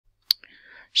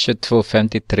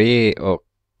2253 och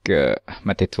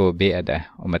matte 2b är det.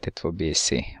 Och matte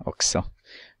 2bc också.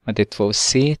 Matte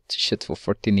 2c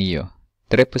 2249.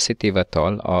 Tre positiva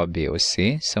tal A, B och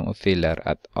C som uppfyller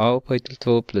att A upphöjt till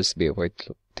 2 plus B upphöjt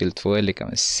till 2 är lika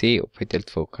med C upphöjt till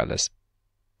 2 kallas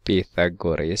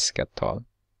pythagoriska tal.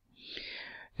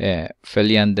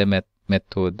 Följande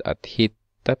metod att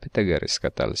hitta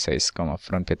pythagoriska tal sägs komma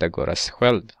från Pythagoras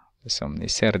själv. Som ni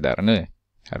ser där nu.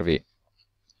 Här vi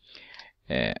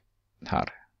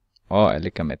här. A är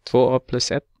lika med 2A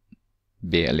plus 1.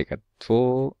 B är lika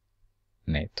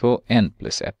 2n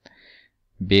plus 1.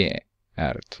 B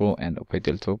är 2n upphöjt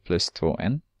till 2 plus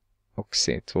 2n. Och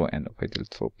C 2n upphöjt till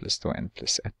 2 plus 2n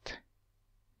plus 1.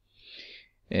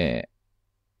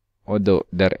 Och då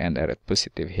där n är ett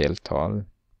positivt heltal.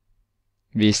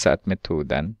 Visa att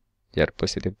metoden ger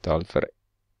positivt tal för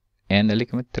n är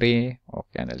lika med 3 och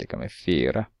n är lika med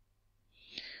 4.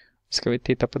 Ska vi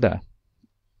titta på det?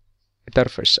 Vi tar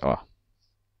först A.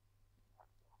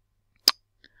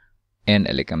 N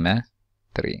är lika med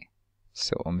 3.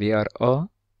 Så om vi har A.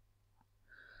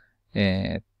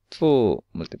 2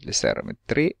 multiplicerat med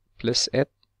 3 plus 1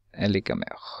 är lika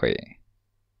med 7.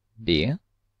 B.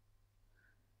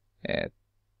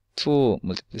 2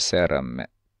 multiplicerat med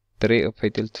 3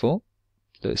 upphöjt till 2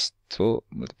 plus 2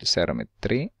 multiplicerat med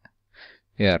 3.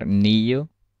 Vi har 9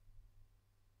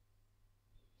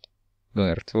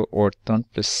 gånger 2, 18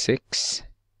 plus 6.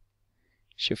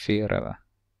 24 va?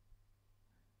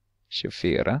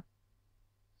 24.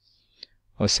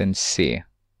 Och sen C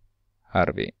har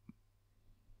vi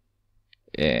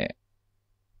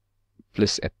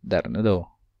plus 1 där nu då.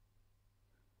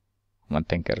 Om man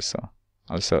tänker så.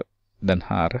 Alltså den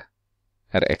här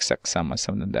är exakt samma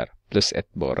som den där. Plus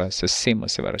 1 bara. Så C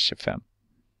måste vara 25.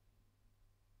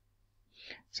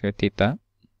 Ska vi titta.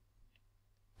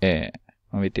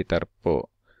 Om vi tittar på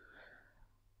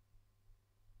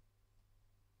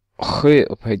 7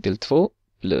 upphöjt till 2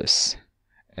 plus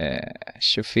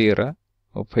 24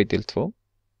 upphöjt till 2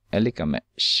 är lika med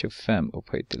 25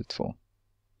 upphöjt till 2.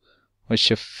 Och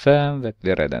 25 vet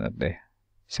vi redan att det är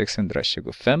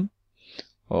 625.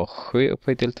 Och 7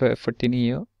 upphöjt till 2 är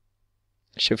 49.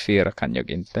 24 kan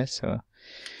jag inte, så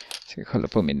ska jag kolla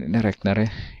på min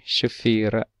räknare.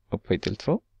 24 upphöjt till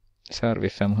 2. Så har vi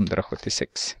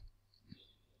 576.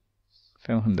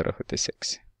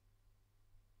 576.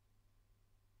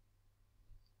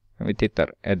 Om vi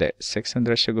tittar, är det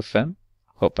 625?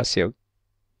 Hoppas jag.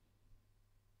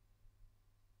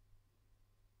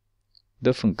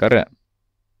 Då funkar det.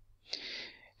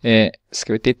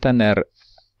 Ska vi titta när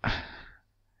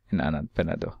en annan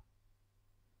penna då.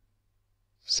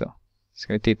 Så.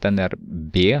 Ska vi titta när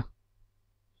B.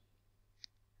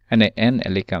 N är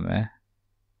lika med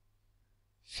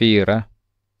 4.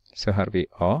 Så har vi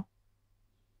A.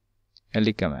 Är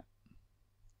lika med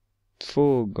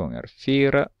 2 gånger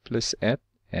 4 plus 1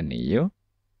 är 9.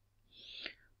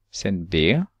 Sen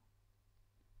B.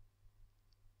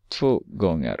 2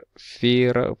 gånger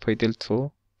 4 upphöjt till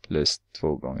 2 plus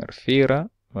 2 gånger 4.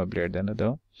 Vad blir det nu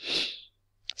då?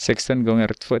 16 gånger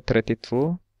 2 är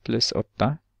 32 plus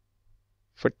 8.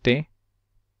 40.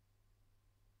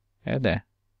 Är det?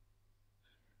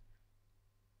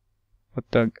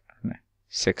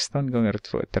 16 gånger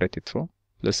 2 är 32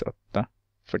 plus 8.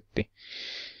 40.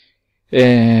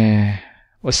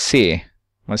 Och C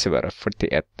måste vara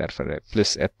 41 därför det är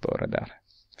plus 1 bara där.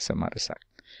 Som har sagt.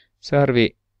 Så har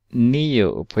vi 9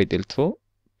 upphöjt till 2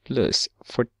 plus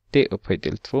 40 upphöjt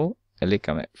till 2 är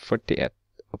lika med 41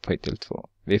 upphöjt till 2.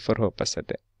 Vi får hoppas att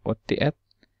det är 81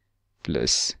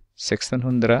 plus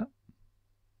 1600.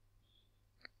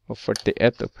 Och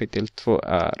 41 upphöjt till 2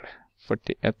 är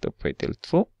 41 upphöjt till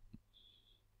 2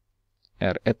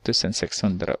 är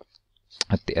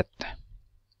 1681.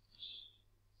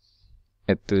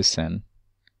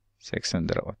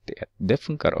 1681. Det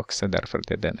funkar också därför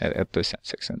att den är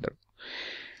 1600.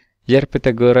 Gör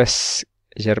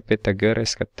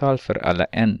pythagoriska tal för alla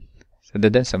n. Så det är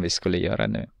den som vi skulle göra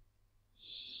nu.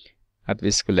 Att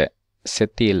vi skulle se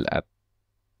till att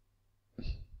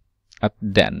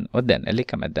den och den är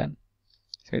lika med den.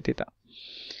 Ska vi titta.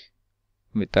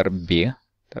 Om vi tar B.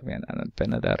 Tar vi en annan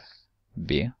penna där.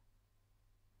 B.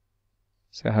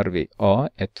 Så har vi A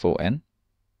är 2n.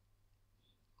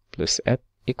 Plus 1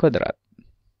 i kvadrat.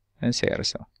 Den ser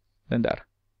så. Den där.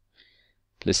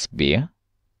 Plus B.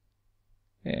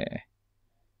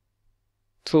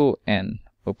 2n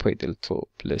upphöjt till 2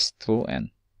 plus 2n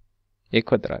i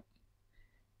kvadrat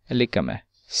är lika med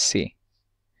C.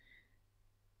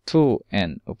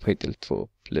 2n upphöjt till 2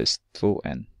 plus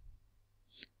 2n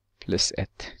plus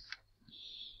 1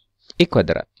 i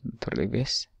kvadrat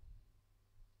naturligtvis.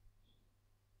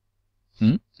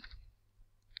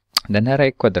 Den här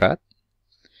är kvadrat.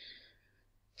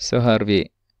 Så har vi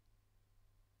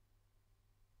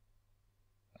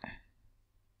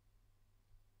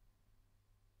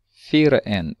fyra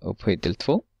n upphöjt till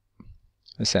 2.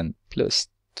 Och sen plus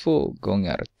 2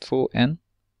 gånger 2n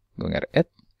gånger 1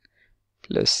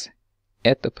 plus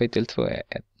 1 upphöjt till 2 är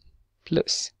 1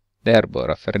 plus. Det är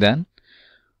bara för den.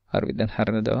 Har vi den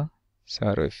här nu då. Så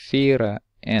har vi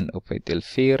 4n upphöjt till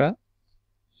 4.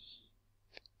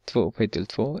 2 upphöjt till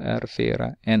 2 är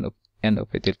 4. n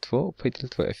upphöjt till 2 upphöjt till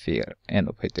 2 är 4. n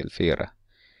upphöjt till 4.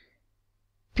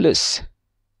 Plus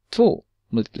 2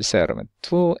 multiplicerar med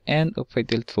 2n upphöjt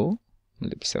till 2.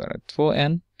 Multiplicerar med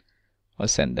 2n. Och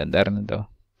sen den där nu då.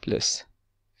 Plus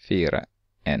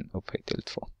 4n upphöjt till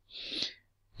 2.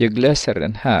 Jag löser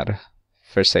den här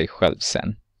för sig själv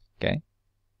sen. Okay?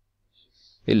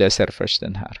 Vi löser först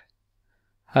den här.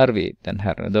 Har vi den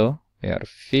här då. Vi har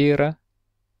 4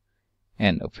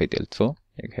 n upphöjt till 2.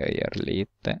 Jag höjer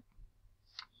lite.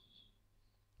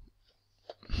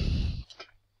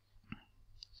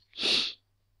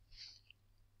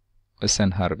 Och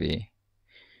sen har vi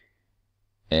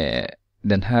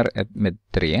den här med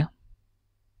 3.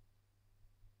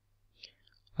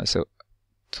 Alltså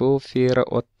 2, 4,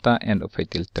 8 n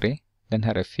upphöjt till 3. Den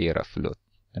här är 4, förlåt.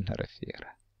 Den här är 4.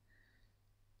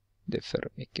 Det är för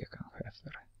mycket kanske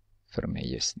för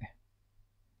mig just nu.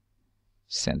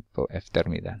 Sen på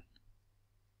eftermiddagen.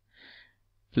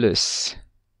 Plus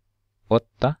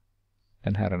 8.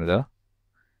 Den här är då.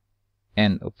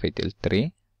 n upphöjt till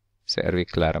 3. Så är vi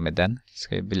klara med den.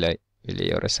 Ska jag vilja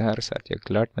göra så här så att jag är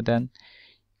klart med den.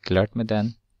 Klart med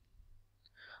den.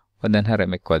 Och den här är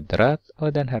med kvadrat.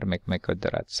 Och den här med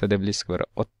kvadrat. Så det blir ska vara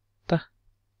 8.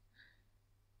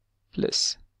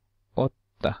 Plus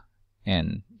 8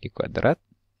 n i kvadrat.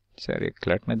 Så är jag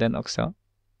klart med den också.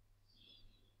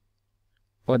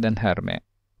 Och den här med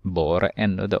bara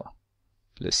n och då.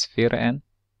 Plus 4n.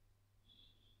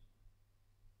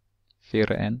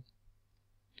 4n.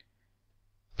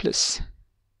 Plus.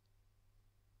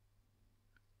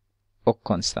 Och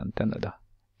konstanten då.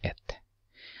 1.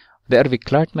 Då är vi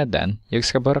klart med den. Jag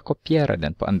ska bara kopiera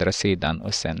den på andra sidan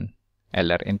och sen.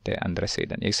 Eller inte andra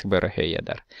sidan. Jag ska bara höja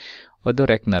där. Och då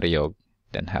räknar jag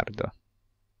den här då.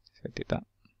 Så titta.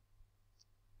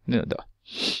 Nu då.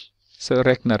 Så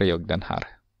räknar jag den här.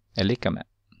 Är lika med.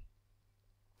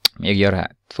 Jag gör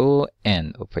här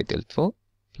 2n upphöjt till 2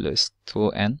 plus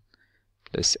 2n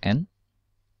plus n.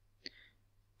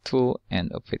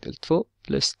 2n upphöjt till 2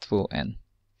 plus 2n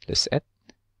plus 1.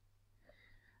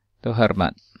 Då har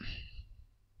man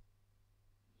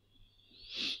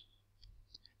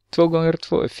 2 gånger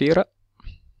 2 är 4.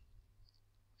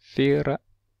 4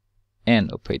 n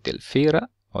upphöjt till 4.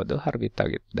 Och då har vi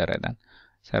tagit det redan.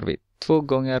 Så har vi 2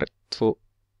 gånger 2.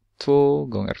 2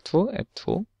 gånger 2 är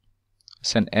 2.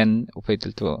 Sen n upphöjt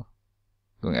till 2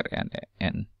 gånger n är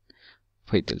n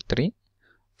upphöjt till 3.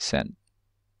 Sen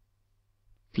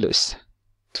plus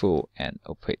 2n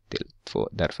upphöjt till 2.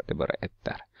 Därför det är bara 1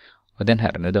 där. Och den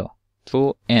här nu då.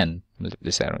 2n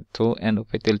multiplicerar med 2n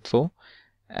upphöjt till 2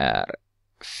 är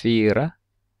 4.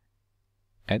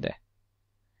 Är det?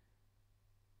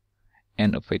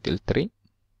 n upphöjt till 3.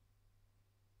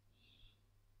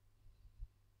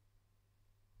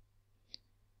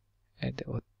 Är det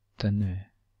 8 nu?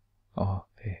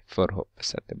 Vi får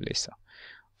hoppas att det blir så.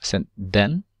 Och sen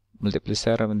den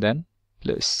multiplicerar med den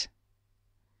plus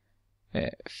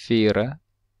 4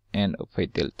 n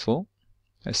upphöjt till 2.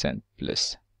 Och sen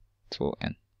plus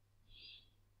 2n.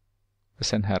 Och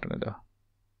sen här nu då.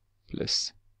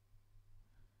 Plus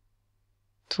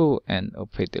 2n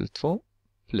upphöjt till 2.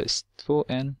 Plus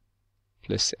 2n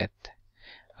plus 1.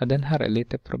 Ja, den här är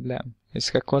lite problem. Jag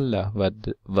ska kolla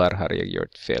var har jag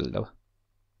gjort fel då.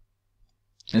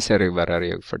 Jag ser jag var har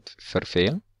jag för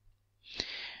fel.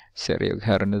 Ser jag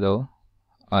här nu då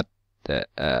att det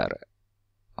är,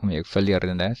 om jag följer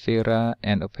den där, 4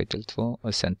 n upphöjt till 2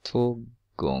 och sen 2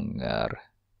 gånger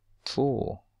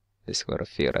 2. Det ska vara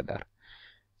 4 där.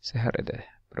 Så här är det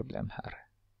problem här.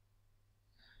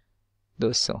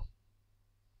 Då så.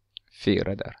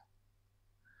 4 där.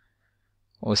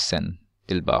 Och sen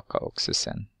tillbaka också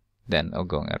sen. Den och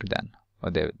gånger den.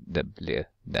 Och det blir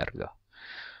där då.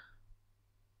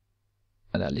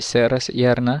 Analyseras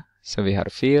gärna. Så vi har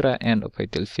 4 n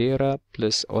upphöjt till 4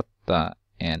 plus 8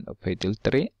 n upphöjt till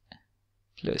 3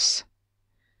 plus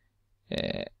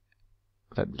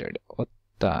vad blir det?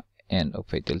 8 n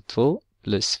upphöjt till 2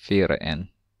 plus 4 n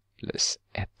plus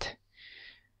 1.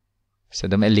 Så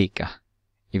de är lika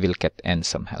i vilket n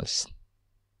som helst.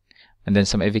 Men den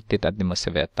som är viktigt att ni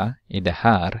måste veta i det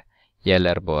här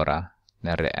gäller bara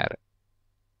när det är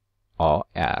a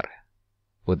är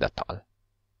udda tal.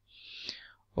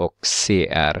 Och C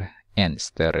är n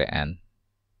större än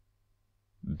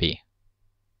B.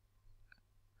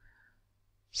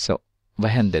 Så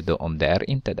vad händer då om det är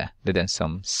inte det? Det är den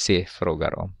som C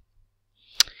frågar om.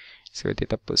 Ska vi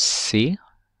titta på C.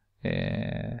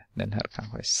 Den här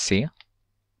kanske är C.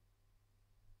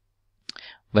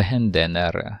 Vad händer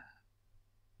när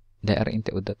det är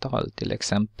inte udda tal? Till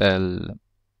exempel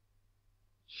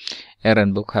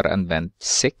en bok har använt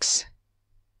 6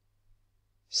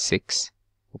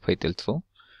 upphöjt till 2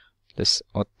 plus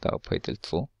 8 upphöjt till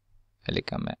 2 är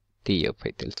lika med 10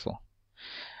 upphöjt till 2.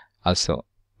 Alltså,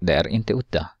 det är inte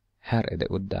udda. Här är det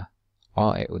udda.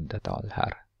 A är udda tal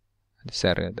här. Det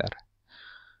ser du där.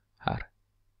 Här.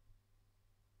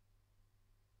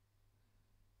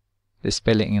 Det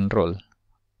spelar ingen roll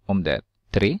om det är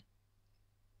 3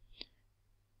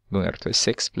 gånger 2 är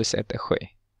 6 plus 1 är 7.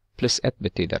 Plus 1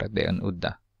 betyder att det är en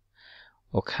udda.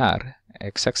 Och här är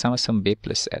exakt samma som B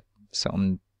plus 1.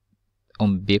 Så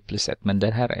om B plus 1, men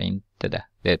det här är inte det.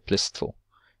 Det är plus 2.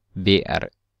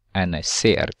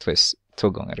 C är 2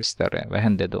 gånger större. Vad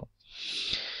händer då?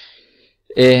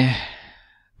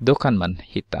 Då kan man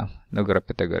hitta några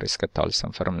pythagoriska tal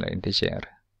som formulerar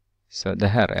integer. Så det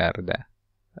här är det.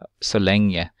 Så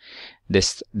länge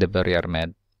det börjar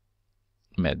med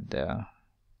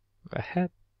vad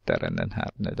heter den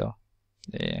här nu då?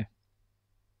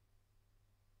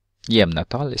 Jämna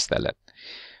tal istället.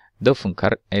 Då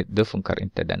funkar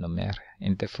inte den nummer.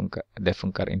 Det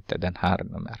funkar inte den här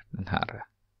nummer. Den här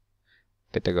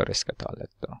pythagoriska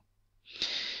talet då.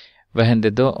 Vad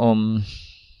händer då om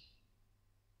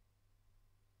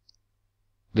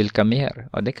vilka mer?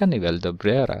 Och det kan ni väl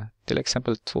dubblera. Till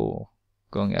exempel 2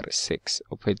 gånger 6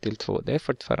 upphöjt till 2. Det är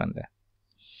fortfarande.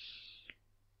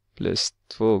 Plus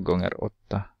 2 gånger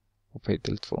 8 upphöjt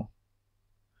till 2.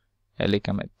 Är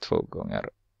lika med 2 gånger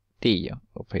 10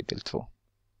 upphöjt till 2.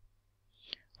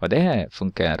 Och det här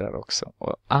fungerar också.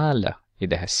 Och alla i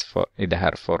det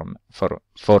här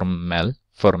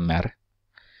former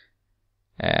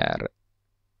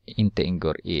inte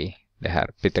ingår i det här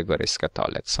pythagoriska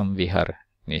talet som vi har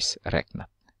nyss räknat.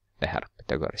 Det här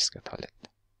pythagoriska talet.